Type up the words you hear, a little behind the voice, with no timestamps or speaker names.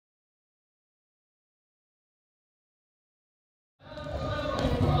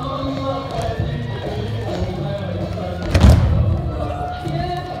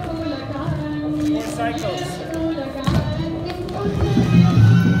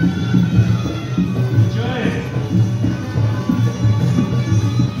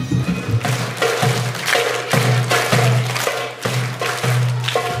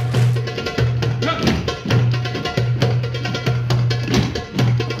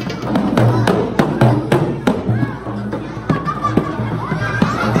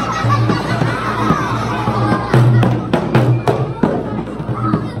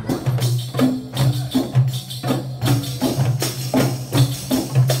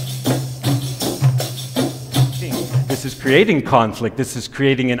is creating conflict. This is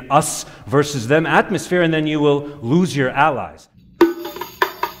creating an us versus them atmosphere, and then you will lose your allies.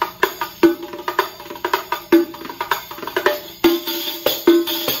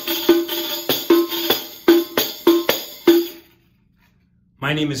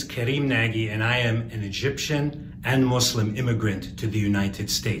 My name is Karim Nagi, and I am an Egyptian and Muslim immigrant to the United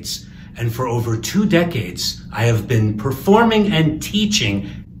States. And for over 2 decades, I have been performing and teaching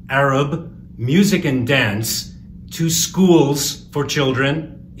Arab music and dance to schools for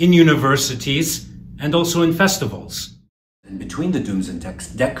children, in universities, and also in festivals. And between the dooms and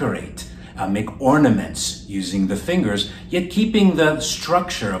texts, decorate, make ornaments using the fingers, yet keeping the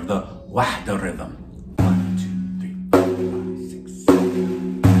structure of the wahda rhythm. 1, 2, 3, 4, 5, 6,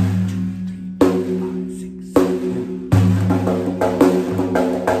 7. 1, 2, 3, 4, 5, 6, 7.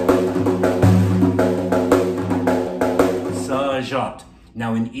 Sajat.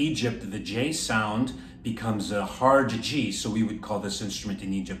 Now in Egypt, the J sound becomes a hard G, so we would call this instrument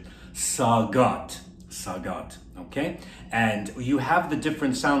in Egypt sagat. Sagat, okay? And you have the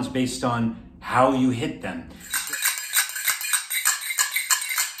different sounds based on how you hit them.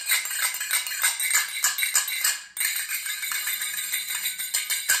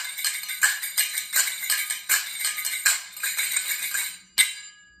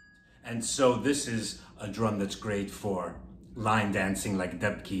 And so this is a drum that's great for line dancing like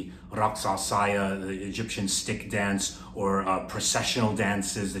Debki, Raqs Asaya, the Egyptian stick dance, or processional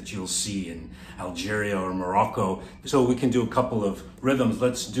dances that you'll see in Algeria or Morocco. So we can do a couple of rhythms.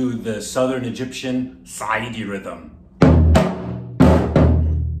 Let's do the Southern Egyptian Saidi rhythm.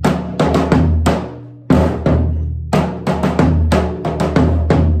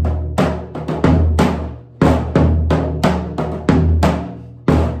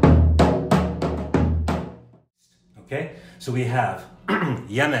 Okay, so we have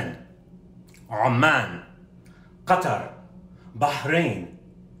Yemen, Oman, Qatar, Bahrain,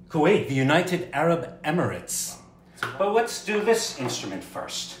 Kuwait, the United Arab Emirates. But let's do this instrument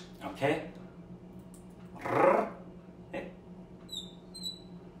first, okay?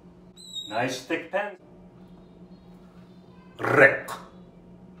 Nice thick pen. Rek,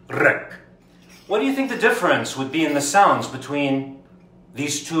 rek. What do you think the difference would be in the sounds between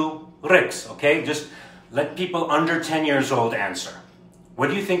these two riks, okay? Just let people under 10 years old answer. What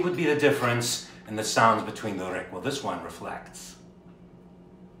do you think would be the difference in the sounds between the rik? Well, this one reflects.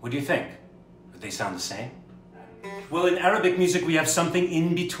 What do you think? Would they sound the same? Well, in Arabic music, we have something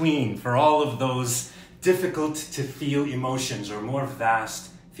in between for all of those difficult to feel emotions or more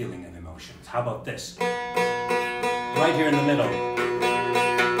vast feeling of emotions. How about this? Right here in the middle.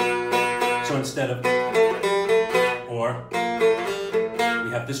 So instead of or,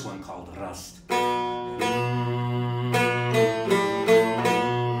 we have this one called rast.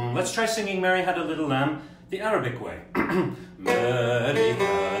 Let's try singing Mary Had a Little Lamb the Arabic way. Mary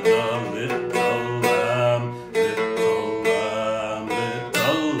had a little lamb, little lamb,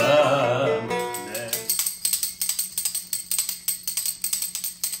 little lamb.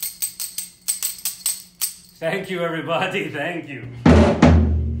 Thank you, everybody. Thank you.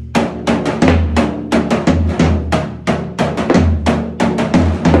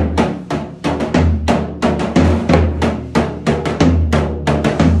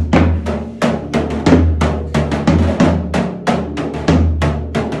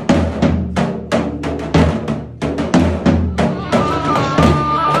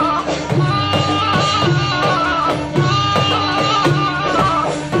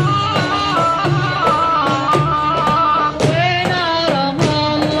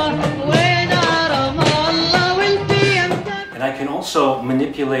 Also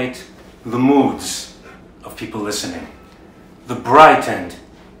manipulate the moods of people listening. The bright and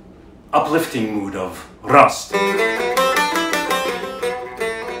uplifting mood of Rast.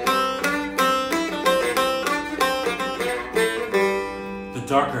 The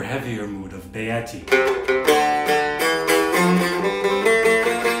darker, heavier mood of Bayati.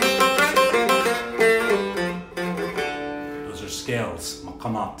 Those are scales,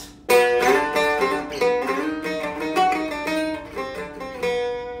 maqamat.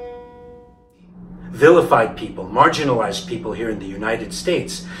 Vilified people, marginalized people here in the United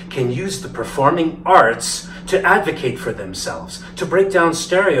States can use the performing arts to advocate for themselves, to break down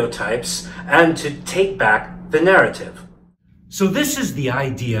stereotypes, and to take back the narrative. So this is the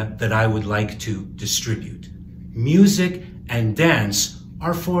idea that I would like to distribute. Music and dance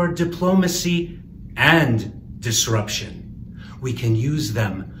are for diplomacy and disruption. We can use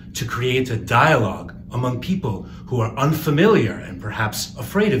them to create a dialogue among people who are unfamiliar and perhaps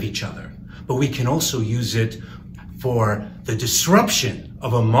afraid of each other. But we can also use it for the disruption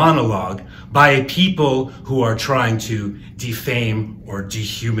of a monologue by people who are trying to defame or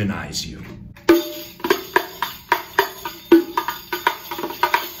dehumanize you.